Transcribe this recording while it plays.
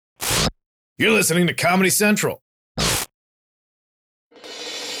You're listening to Comedy Central. May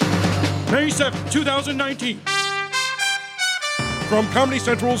 7th, 2019. From Comedy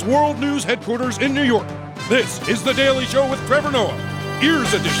Central's World News headquarters in New York, this is The Daily Show with Trevor Noah,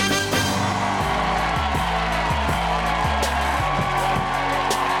 Ears Edition.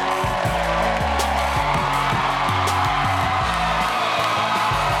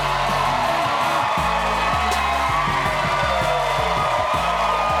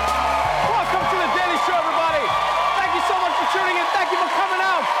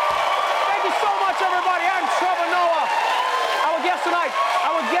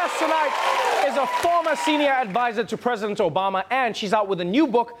 Tonight is a former senior advisor to President Obama, and she's out with a new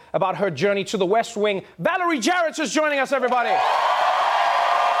book about her journey to the West Wing. Valerie Jarrett is joining us, everybody.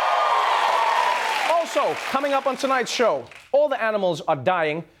 Also, coming up on tonight's show, all the animals are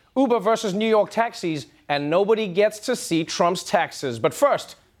dying, Uber versus New York taxis, and nobody gets to see Trump's taxes. But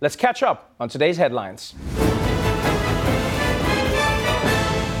first, let's catch up on today's headlines.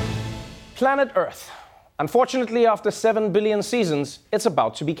 Planet Earth. Unfortunately, after 7 billion seasons, it's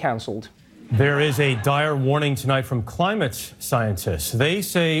about to be canceled. There is a dire warning tonight from climate scientists. They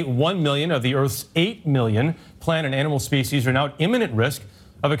say 1 million of the Earth's 8 million plant and animal species are now at imminent risk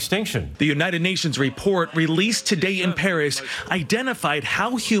of extinction. The United Nations report released today in Paris identified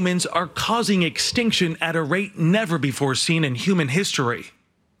how humans are causing extinction at a rate never before seen in human history.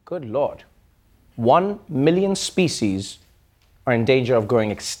 Good Lord. 1 million species are in danger of going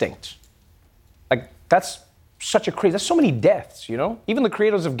extinct. That's such a crazy, that's so many deaths, you know? Even the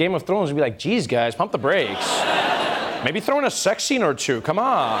creators of Game of Thrones would be like, geez, guys, pump the brakes. Maybe throw in a sex scene or two, come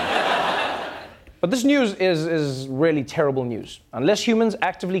on. But this news is really terrible news. Unless humans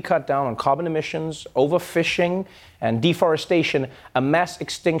actively cut down on carbon emissions, overfishing, and deforestation, a mass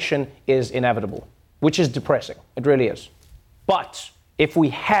extinction is inevitable, which is depressing. It really is. But if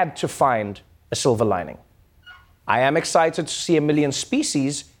we had to find a silver lining, I am excited to see 1 million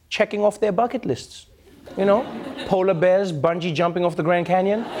species checking off their bucket lists. You know, polar bears bungee jumping off the Grand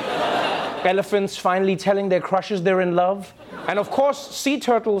Canyon, elephants finally telling their crushes they're in love, and of course, sea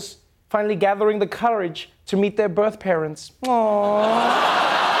turtles finally gathering the courage to meet their birth parents. Aww.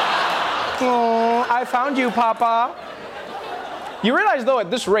 Aww, I found you, Papa. You realize, though, at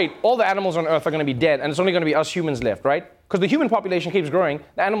this rate, all the animals on Earth are going to be dead, and it's only going to be us humans left, right? Because the human population keeps growing,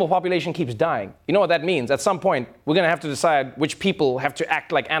 the animal population keeps dying. You know what that means? At some point, we're going to have to decide which people have to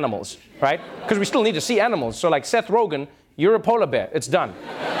act like animals, right? Because we still need to see animals. So like Seth Rogen, you're a polar bear. It's done.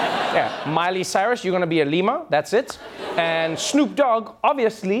 Yeah. Miley Cyrus, you're going to be a lemur. That's it. And Snoop Dogg,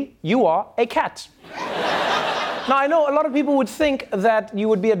 obviously, you are a cat. Now, I know a lot of people would think that you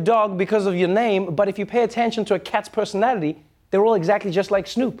would be a dog because of your name, but if you pay attention to a cat's personality, they're all exactly just like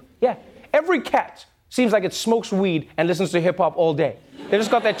Snoop. Yeah. Every cat seems like it smokes weed and listens to hip-hop all day. They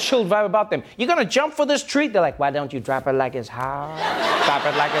just got that chilled vibe about them. You're gonna jump for this treat? They're like, why don't you drop it like it's hot? Drop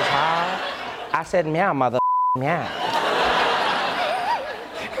it like it's hot. I said meow, mother meow.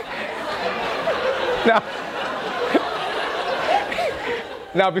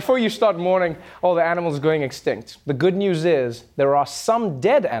 Now, before you start mourning all the animals going extinct, the good news is there are some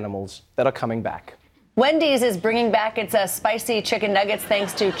dead animals that are coming back. Wendy's is bringing back its spicy chicken nuggets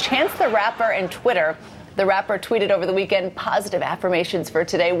thanks to Chance the Rapper and Twitter. The rapper tweeted over the weekend positive affirmations for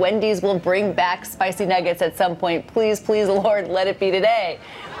today. Wendy's will bring back spicy nuggets at some point. Please, please, Lord, let it be today.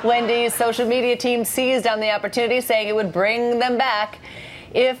 Wendy's social media team seized on the opportunity, saying it would bring them back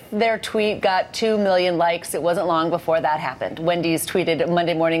if their tweet got 2 million likes. It wasn't long before that happened. Wendy's tweeted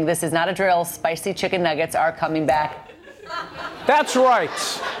Monday morning, "This is not a drill. Spicy chicken nuggets are coming back." That's right.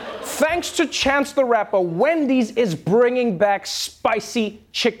 Thanks to Chance the Rapper, Wendy's is bringing back spicy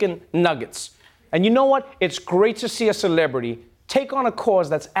chicken nuggets. And you know what? It's great to see a celebrity take on a cause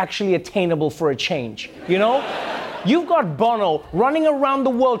that's actually attainable for a change. You know? You've got Bono running around the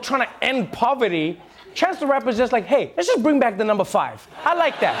world trying to end poverty. Chance the Rapper's just like, hey, let's just bring back the number 5. I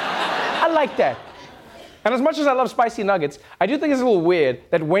like that. I like that. And as much as I love spicy nuggets, I do think it's a little weird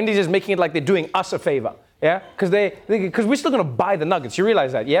that Wendy's is making it like they're doing us a favor. Yeah? Because we're still going to buy the nuggets. You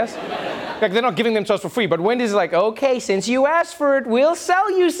realize that, yes? Like, they're not giving them to us for free. But Wendy's is like, okay, since you asked for it, we'll sell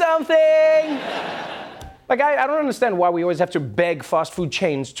you something. Like, I don't understand why we always have to beg fast food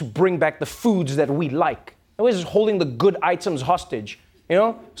chains to bring back the foods that we like. They're always just holding the good items hostage. You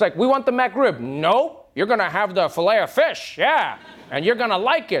know? It's like, we want the McRib. No, you're going to have the filet of fish. Yeah. And you're going to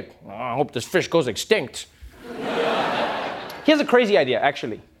like it. Oh, I hope this fish goes extinct. Here's a crazy idea,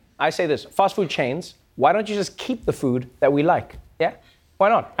 actually. I say this, fast food chains, why don't you just keep the food that we like? Yeah? Why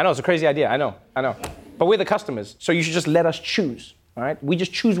not? I know, it's a crazy idea, I know. But we're the customers, so you should just let us choose, all right? We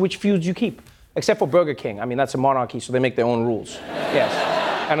just choose which foods you keep. Except for Burger King. I mean, that's a monarchy, so they make their own rules. Yes.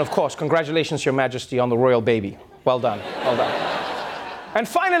 And of course, congratulations, Your Majesty, on the royal baby. Well done, well done. And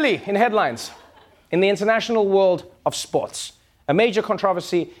finally, in headlines, in the international world of sports, a major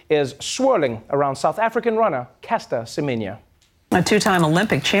controversy is swirling around South African runner Caster Semenya. A two-time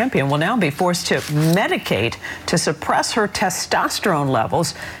Olympic champion will now be forced to medicate to suppress her testosterone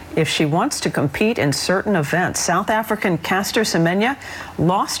levels if she wants to compete in certain events. South African Caster Semenya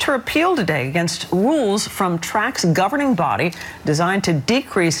lost her appeal today against rules from track's governing body designed to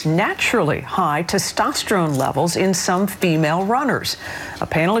decrease naturally high testosterone levels in some female runners. A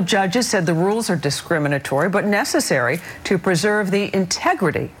panel of judges said the rules are discriminatory but necessary to preserve the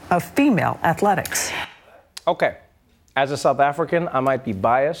integrity of female athletics. Okay. As a South African, I might be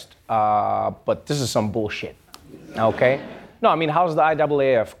biased, but this is some bullshit, okay? No, I mean, how's the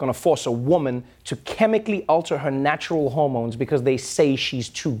IAAF going to force a woman to chemically alter her natural hormones because they say she's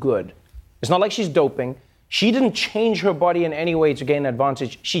too good? It's not like she's doping. She didn't change her body in any way to gain an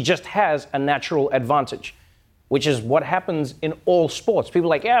advantage. She just has a natural advantage, which is what happens in all sports. People are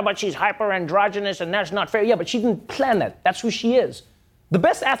like, yeah, but she's hyper-androgynous and that's not fair. Yeah, but she didn't plan that. That's who she is. The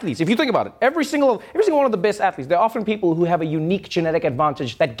best athletes, if you think about it, every single one of the best athletes, they're often people who have a unique genetic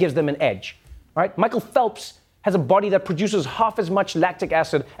advantage that gives them an edge, right? Michael Phelps has a body that produces half as much lactic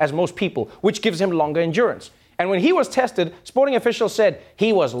acid as most people, which gives him longer endurance. And when he was tested, sporting officials said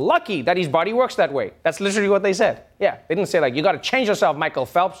he was lucky that his body works that way. That's literally what they said. Yeah, they didn't say like, you got to change yourself, Michael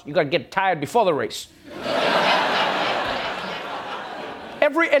Phelps. You got to get tired before the race.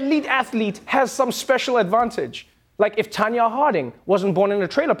 Every elite athlete has some special advantage. Like if Tanya Harding wasn't born in a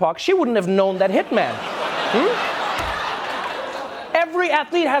trailer park, she wouldn't have known that hitman. Every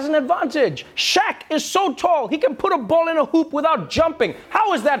athlete has an advantage. Shaq is so tall, he can put a ball in a hoop without jumping.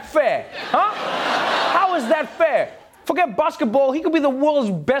 How is that fair? Huh? How is that fair? Forget basketball, he could be the world's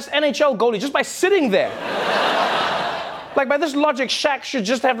best NHL goalie just by sitting there. Like by this logic, Shaq should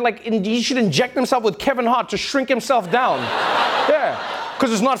just have he should inject himself with Kevin Hart to shrink himself down. Yeah.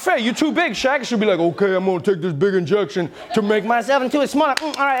 Because it's not fair. You're too big. Shaq should be like, okay, I'm going to take this big injection to make myself into a smaller.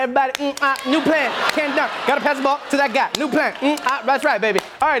 All right, everybody. New plan. Can't dunk. Got to pass the ball to that guy. New plan. That's right, baby.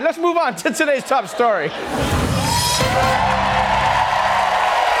 All right, let's move on to today's top story.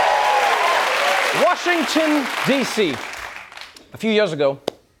 Washington, D.C. A few years ago,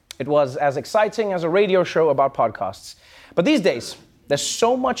 it was as exciting as a radio show about podcasts. But these days, there's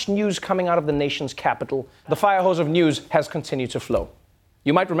so much news coming out of the nation's capital, the fire hose of news has continued to flow.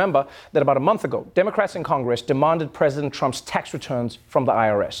 You might remember that about a month ago, Democrats in Congress demanded President Trump's tax returns from the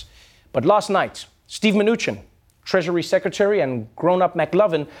IRS. But last night, Steve Mnuchin, Treasury Secretary, and grown-up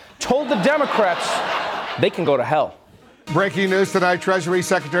McLovin told the Democrats they can go to hell. Breaking news tonight, Treasury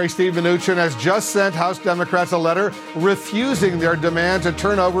Secretary Steve Mnuchin has just sent House Democrats a letter refusing their demand to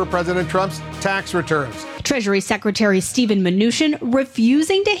turn over President Trump's tax returns. Treasury Secretary Steven Mnuchin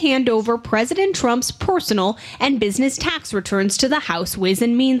refusing to hand over President Trump's personal and business tax returns to the House Ways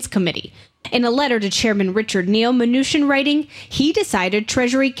and Means Committee. In a letter to Chairman Richard Neal, Mnuchin writing, he decided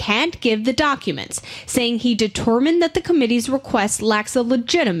Treasury can't give the documents, saying he determined that the committee's request lacks a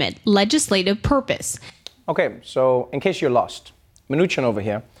legitimate legislative purpose. Okay, so in case you're lost, Mnuchin over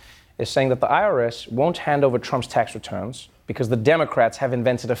here is saying that the IRS won't hand over Trump's tax returns because the Democrats have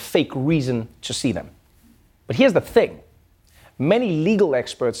invented a fake reason to see them. But here's the thing. Many legal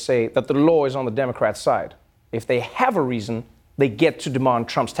experts say that the law is on the Democrats' side. If they have a reason, they get to demand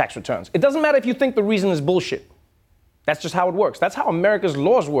Trump's tax returns. It doesn't matter if you think the reason is bullshit. That's just how it works. That's how America's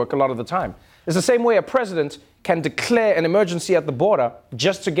laws work a lot of the time. It's the same way a president can declare an emergency at the border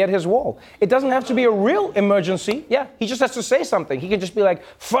just to get his wall. It doesn't have to be a real emergency. Yeah, he just has to say something. He can just be like,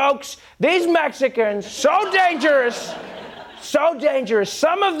 folks, these Mexicans, so dangerous.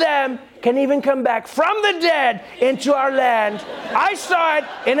 Some of them can even come back from the dead into our land. I saw it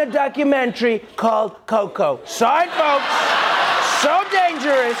in a documentary called Coco. Saw it, folks. So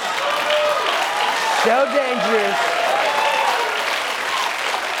dangerous. So dangerous.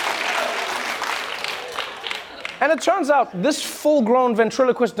 And it turns out this full-grown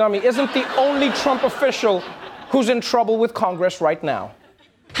ventriloquist dummy isn't the only Trump official who's in trouble with Congress right now.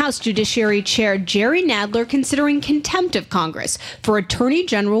 House Judiciary Chair Jerry Nadler considering contempt of Congress for Attorney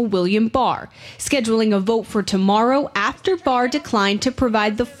General William Barr, scheduling a vote for tomorrow after Barr declined to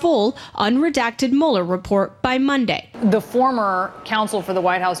provide the full, unredacted Mueller report by Monday. The former counsel for the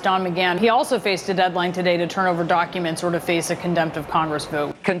White House, Don McGahn, he also faced a deadline today to turn over documents or to face a contempt of Congress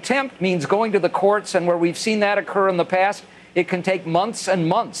vote. Contempt means going to the courts, and where we've seen that occur in the past, it can take months and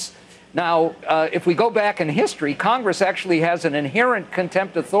months. Now, if we go back in history, Congress actually has an inherent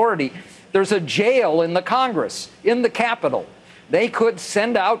contempt authority. There's a jail in the Congress, in the Capitol. They could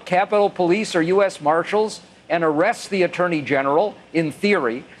send out Capitol Police or U.S. Marshals and arrest the attorney general, in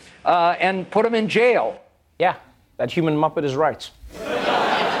theory, and put him in jail. Yeah, that human muppet is right.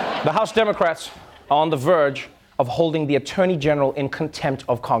 The House Democrats are on the verge of holding the attorney general in contempt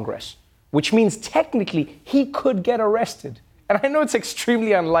of Congress, which means technically he could get arrested. And I know it's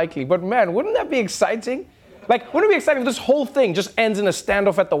extremely unlikely, but man, wouldn't that be exciting? Like, wouldn't it be exciting if this whole thing just ends in a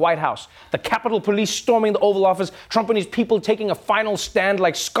standoff at the White House? The Capitol Police storming the Oval Office, Trump and his people taking a final stand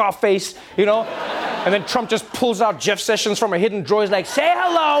like Scarface, you know? And then Trump just pulls out Jeff Sessions from a hidden drawer. He's like, say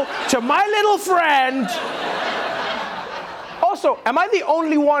hello to my little friend. Also, am I the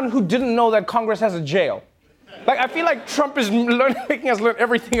only one who didn't know that Congress has a jail? Like, I feel like Trump is making us learn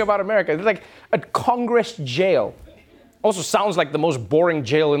everything about America. It's like a Congress jail. Also sounds like the most boring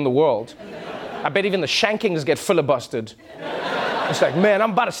jail in the world. I bet even the shankings get filibustered. It's like, man,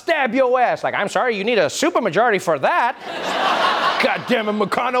 I'm about to stab your ass. Like, I'm sorry, you need a supermajority for that. God damn it,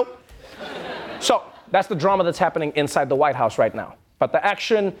 McConnell. So that's the drama that's happening inside the White House right now. But the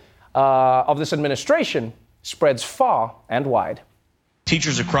action of this administration spreads far and wide.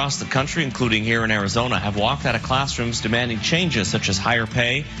 Teachers across the country, including here in Arizona, have walked out of classrooms demanding changes such as higher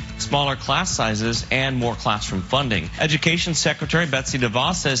pay, smaller class sizes, and more classroom funding. Education Secretary Betsy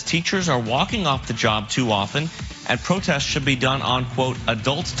DeVos says teachers are walking off the job too often, and protests should be done on, quote,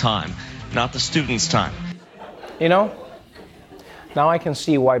 adult time, not the students' time. You know, now I can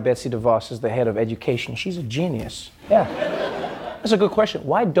see why Betsy DeVos is the head of education. She's a genius. Yeah. That's a good question.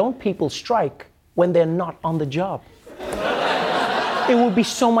 Why don't people strike when they're not on the job? It would be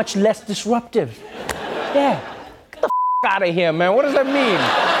so much less disruptive. Yeah. Get the out of here, man. What does that mean?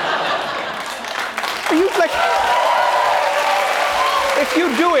 Are you like,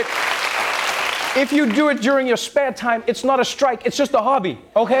 if you do it during your spare time, it's not a strike, it's just a hobby,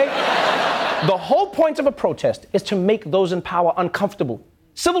 okay? The whole point of a protest is to make those in power uncomfortable.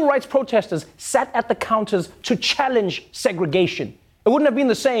 Civil rights protesters sat at the counters to challenge segregation. It wouldn't have been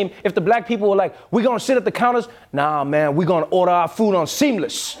the same if the black people were like, we're gonna sit at the counters. Nah, man, we're gonna order our food on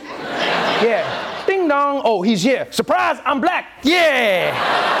Seamless. Yeah. Ding dong. Oh, he's here. Surprise, I'm black. Yeah.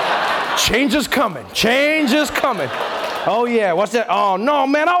 Change is coming. Change is coming. Oh, yeah. What's that? Oh, no,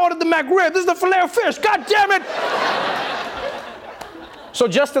 man, I ordered the McRib. This is the filet of fish. God damn it. So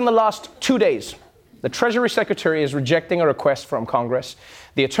just in the last 2 days, the Treasury Secretary is rejecting a request from Congress.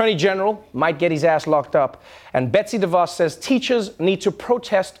 The Attorney General might get his ass locked up. And Betsy DeVos says teachers need to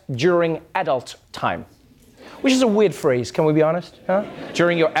protest during adult time. Which is a weird phrase, can we be honest? Huh?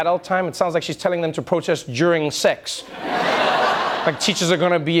 During your adult time? It sounds like she's telling them to protest during sex. Like teachers are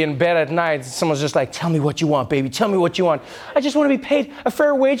gonna be in bed at night. Someone's just like, tell me what you want, baby. Tell me what you want. I just want to be paid a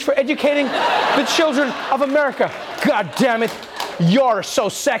fair wage for educating the children of America. God damn it. You're so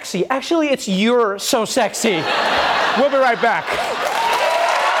sexy. Actually, it's you're so sexy. We'll be right back.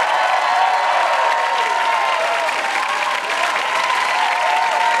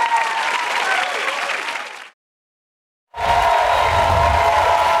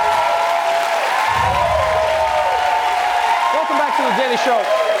 Welcome back to The Daily Show.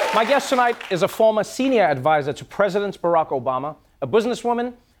 My guest tonight is a former senior advisor to President Barack Obama, a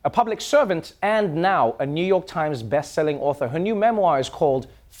businesswoman, a public servant, and now a New York Times best-selling author. Her new memoir is called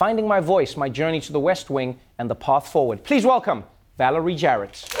Finding My Voice, My Journey to the West Wing and the Path Forward. Please welcome Valerie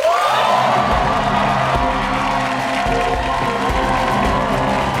Jarrett.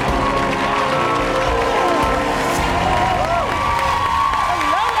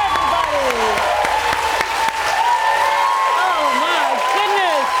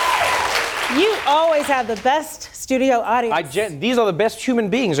 Always have the best studio audience. These are the best human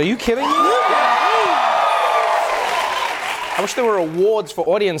beings. Are you kidding me? I wish there were awards for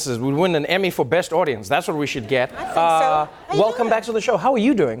audiences. We'd win an Emmy for best audience. That's what we should get. I think so. Welcome back to the show. How are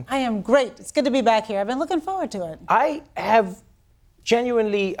you doing? I am great. It's good to be back here. I've been looking forward to it. I have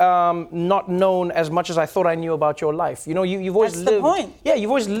genuinely not known as much as I thought I knew about your life. You know, you've always lived. That's the point. Yeah,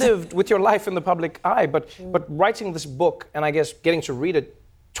 you've always lived with your life in the public eye. But writing this book, and I guess getting to read it,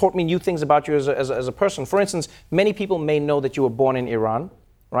 taught me new things about you as a person. For instance, many people may know that you were born in Iran,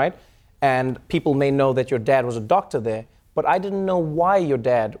 right? And people may know that your dad was a doctor there, but I didn't know why your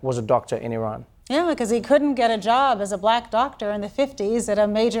dad was a doctor in Iran. Yeah, because he couldn't get a job as a black doctor in the 50s at a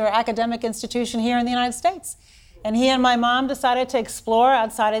major academic institution here in the United States. And he and my mom decided to explore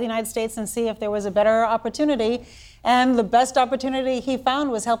outside of the United States and see if there was a better opportunity. And the best opportunity he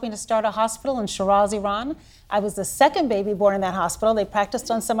found was helping to start a hospital in Shiraz, Iran. I was the second baby born in that hospital. They practiced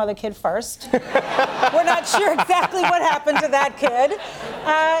on some other kid first. We're not sure exactly what happened to that kid,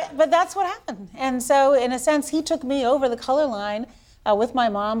 but that's what happened. And so, in a sense, he took me over the color line with my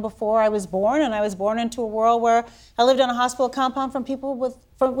mom before I was born, and I was born into a world where I lived on a hospital compound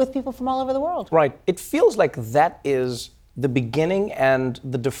with people from all over the world. Right. It feels like that is the beginning and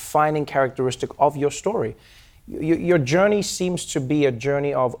the defining characteristic of your story. Your journey seems to be a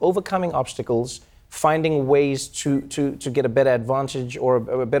journey of overcoming obstacles, finding ways to get a better advantage or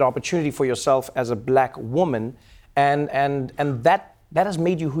a better opportunity for yourself as a black woman, and that has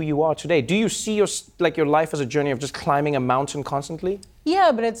made you who you are today. Do you see your life as a journey of just climbing a mountain constantly?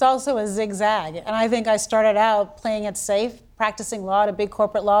 Yeah, but it's also a zigzag. And I think I started out playing it safe, practicing law at a big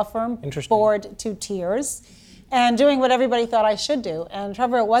corporate law firm, bored to tears, and doing what everybody thought I should do. And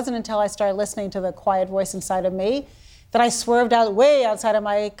Trevor, it wasn't until I started listening to the quiet voice inside of me that I swerved out way outside of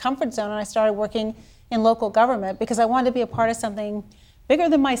my comfort zone, and I started working in local government because I wanted to be a part of something bigger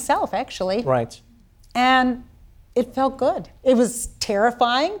than myself, actually. Right. And it felt good. It was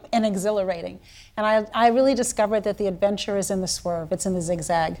terrifying and exhilarating. And I really discovered that the adventure is in the swerve. It's in the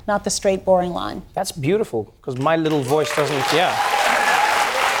zigzag, not the straight, boring line. That's beautiful, because my little voice doesn't,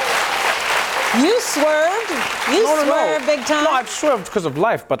 You swerved. You swerved big time. No, I've swerved because of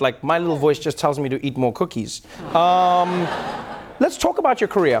life, but like my little voice just tells me to eat more cookies. Let's talk about your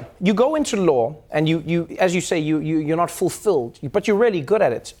career. You go into law, and you as you say, you're not fulfilled, but you're really good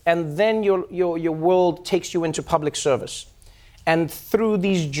at it. And then your world takes you into public service. And through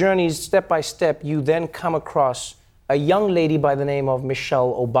these journeys, step by step, you then come across a young lady by the name of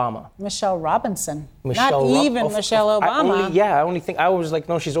Michelle Obama. Michelle Robinson. Michelle Michelle Obama. I was like,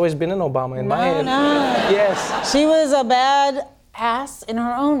 no, she's always been an Obama in my head. No. Yes. She was a bad ass in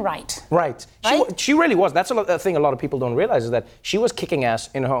her own right. Right. She really was. That's a thing a lot of people don't realize, is that she was kicking ass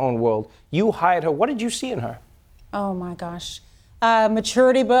in her own world. You hired her. What did you see in her? Oh my gosh.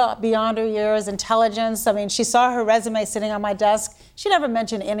 Maturity beyond her years, intelligence. I mean, she saw her resume sitting on my desk. She never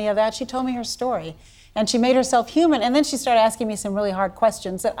mentioned any of that. She told me her story. And she made herself human. And then she started asking me some really hard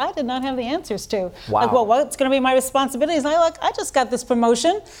questions that I did not have the answers to. Wow. Like, well, what's going to be my responsibilities? And I just got this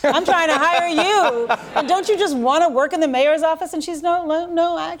promotion. I'm trying to hire you. And don't you just want to work in the mayor's office? And she's,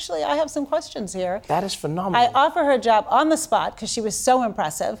 no, actually, I have some questions here. That is phenomenal. I offer her a job on the spot because she was so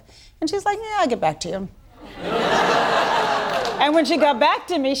impressive. And she's like, yeah, I'll get back to you. And when she got back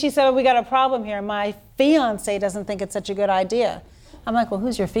to me, she said, we got a problem here. My fiance doesn't think it's such a good idea. I'm like, well,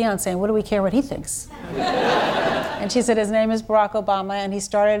 who's your fiance, and what do we care what he thinks? And she said, his name is Barack Obama, and he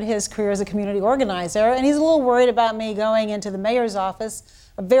started his career as a community organizer, and he's a little worried about me going into the mayor's office,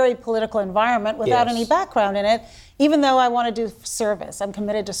 a very political environment without any background in it, even though I want to do service. I'm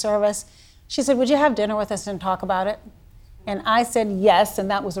committed to service. She said, would you have dinner with us and talk about it? And I said yes, and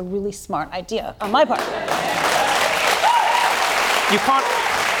that was a really smart idea on my part.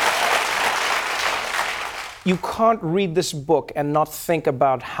 You can't read this book and not think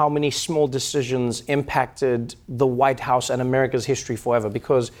about how many small decisions impacted the White House and America's history forever,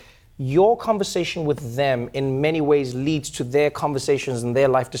 because your conversation with them in many ways leads to their conversations and their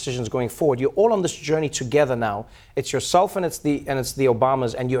life decisions going forward. You're all on this journey together now. It's yourself and it's the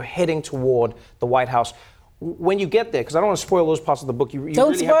Obamas, and you're heading toward the White House. When you get there, because I don't want to spoil those parts of the book, you really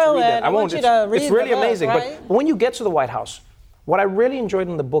have to read that. I want you to read it's really the book, amazing. right? But when you get to the White House, what I really enjoyed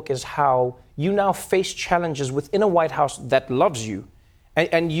in the book is how you now face challenges within a White House that loves you.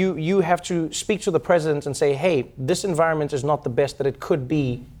 And you have to speak to the president and say, hey, this environment is not the best that it could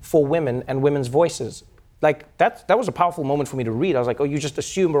be for women and women's voices. Like, that was a powerful moment for me to read. I was like, oh, you just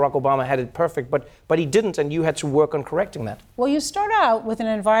assumed Barack Obama had it perfect, but he didn't, and you had to work on correcting that. Well, you start out with an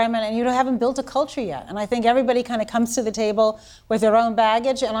environment and you haven't built a culture yet. And I think everybody kind of comes to the table with their own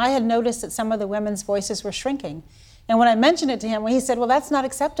baggage, and I had noticed that some of the women's voices were shrinking. And when I mentioned it to him, he said, well, that's not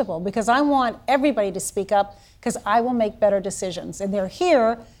acceptable, because I want everybody to speak up, because I will make better decisions. And they're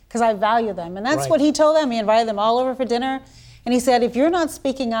here because I value them. And that's what he told them. He invited them all over for dinner. And he said, if you're not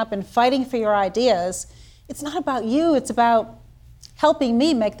speaking up and fighting for your ideas, it's not about you, it's about helping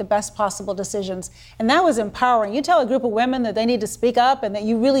me make the best possible decisions. And that was empowering. You tell a group of women that they need to speak up and that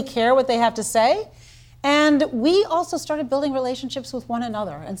you really care what they have to say. And we also started building relationships with one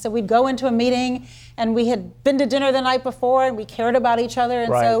another. And so we'd go into a meeting, and we had been to dinner the night before, and we cared about each other.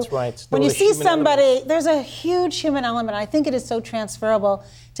 And when you see somebody, there's a huge human element. I think it is so transferable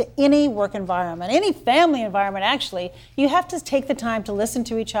to any work environment, any family environment, actually. You have to take the time to listen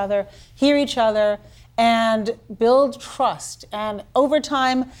to each other, hear each other, and build trust. And over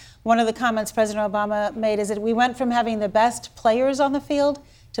time, one of the comments President Obama made is that we went from having the best players on the field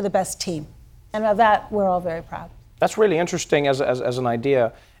to the best team. And of that, we're all very proud. That's really interesting as an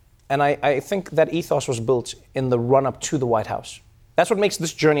idea. And I think that ethos was built in the run-up to the White House. That's what makes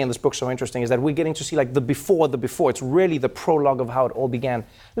this journey and this book so interesting, is that we're getting to see like the before. It's really the prologue of how it all began.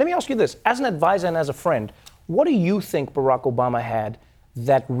 Let me ask you this. As an advisor and as a friend, What do you think Barack Obama had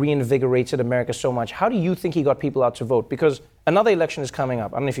that reinvigorated America so much? How do you think he got people out to vote? Because another election is coming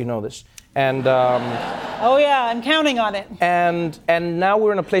up. I don't know if you know this. And oh yeah, I'm counting on it. And now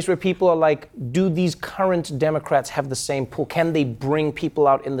we're in a place where people are like, do these current Democrats have the same pull? Can they bring people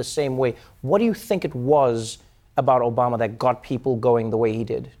out in the same way? What do you think it was about Obama that got people going the way he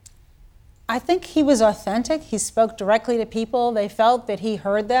did? I think he was authentic. He spoke directly to people. They felt that he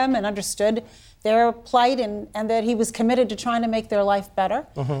heard them and understood their plight and that he was committed to trying to make their life better.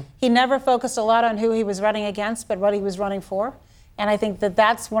 Mm-hmm. He never focused a lot on who he was running against, but what he was running for. And I think that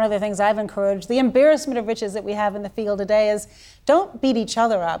that's one of the things I've encouraged. The embarrassment of riches that we have in the field today is don't beat each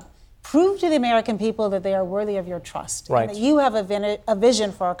other up. Prove to the American people that they are worthy of your trust. Right. And that you have a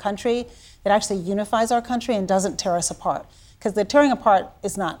vision for our country that actually unifies our country and doesn't tear us apart. Because the tearing apart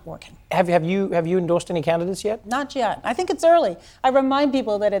is not working. Have you endorsed any candidates yet? Not yet. I think it's early. I remind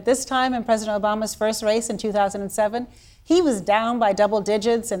people that at this time in President Obama's first race in 2007, he was down by double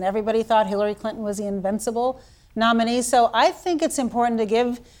digits and everybody thought Hillary Clinton was the invincible nominee. So I think it's important to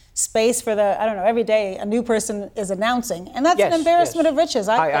give space for every day a new person is announcing. And that's an embarrassment of riches,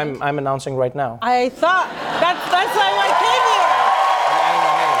 I think. I'm announcing right now. I thought, that's why I came here.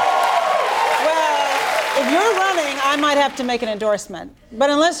 Well, if you're running, I might have to make an endorsement. But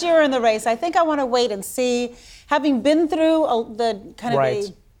unless you're in the race, I think I want to wait and see. Having been through the kind of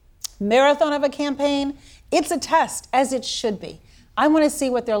a marathon of a campaign, it's a test, as it should be. I want to see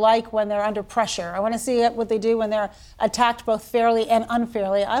what they're like when they're under pressure. I want to see what they do when they're attacked both fairly and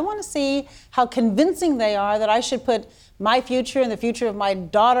unfairly. I want to see how convincing they are that I should put my future and the future of my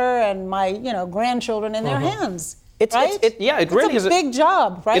daughter and my grandchildren in their hands. It really is a big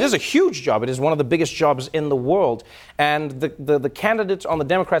job, right? It is a huge job. It is one of the biggest jobs in the world. And the candidate on the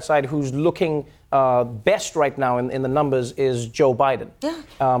Democrat side who's looking best right now in the numbers is Joe Biden,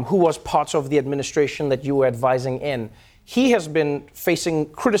 who was part of the administration that you were advising in. He has been facing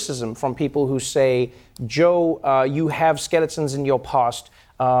criticism from people who say, Joe, you have skeletons in your past.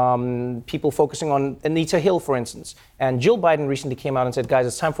 People focusing on Anita Hill, for instance. And Jill Biden recently came out and said, guys,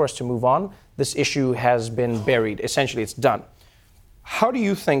 it's time for us to move on. This issue has been buried. Essentially, it's done. How do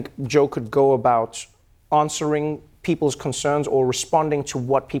you think Joe could go about answering people's concerns or responding to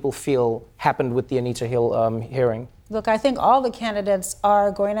what people feel happened with the Anita Hill hearing? Look, I think all the candidates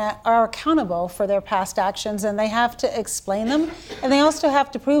are accountable for their past actions, and they have to explain them, and they also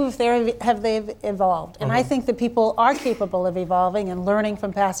have to prove if they've evolved. And I think that people are capable of evolving and learning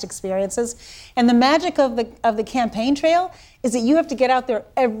from past experiences. And the magic of the campaign trail is that you have to get out there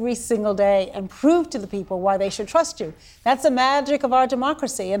every single day and prove to the people why they should trust you. That's the magic of our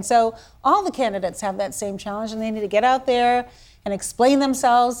democracy. And so all the candidates have that same challenge, and they need to get out there and explain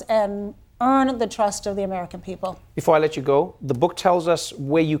themselves and earn the trust of the American people. Before I let you go, the book tells us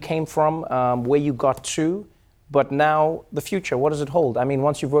where you came from, where you got to, but now the future, what does it hold? I mean,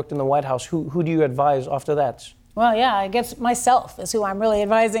 once you've worked in the White House, who do you advise after that? Well, yeah, I guess myself is who I'm really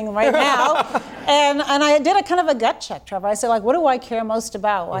advising right now. and I did a kind of a gut check, Trevor. I said, what do I care most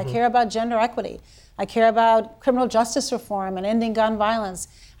about? Well, I care about gender equity. I care about criminal justice reform and ending gun violence.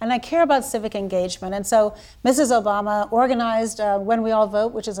 And I care about civic engagement. And so Mrs. Obama organized When We All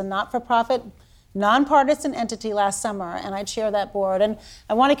Vote, which is a not-for-profit, nonpartisan entity last summer, and I chair that board. And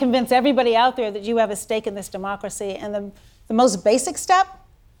I want to convince everybody out there that you have a stake in this democracy. And the most basic step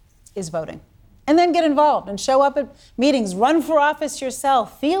is voting. And then get involved and show up at meetings. Run for office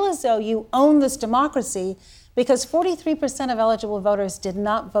yourself. Feel as though you own this democracy, because 43% of eligible voters did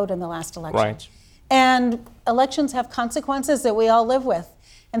not vote in the last election. Right. And elections have consequences that we all live with.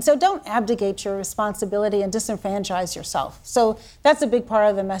 And so don't abdicate your responsibility and disenfranchise yourself. So that's a big part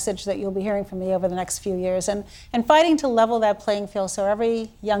of the message that you'll be hearing from me over the next few years, and fighting to level that playing field so every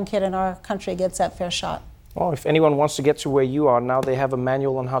young kid in our country gets that fair shot. Well, if anyone wants to get to where you are, now they have a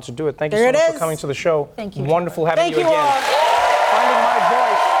manual on how to do it. Thank you so much for coming to the show. Thank you. Wonderful having you again. Thank you all. Finding My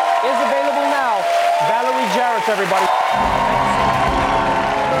Voice is available now. Valerie Jarrett, everybody.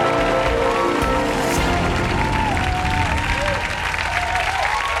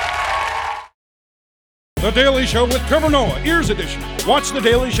 The Daily Show with Trevor Noah, Ears Edition. Watch The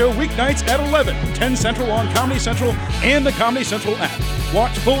Daily Show weeknights at 11, 10 Central on Comedy Central and the Comedy Central app.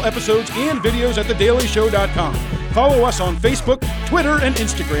 Watch full episodes and videos at thedailyshow.com. Follow us on Facebook, Twitter, and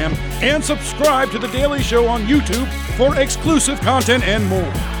Instagram, and subscribe to The Daily Show on YouTube for exclusive content and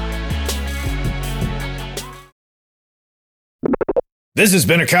more. This has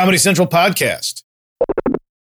been a Comedy Central podcast.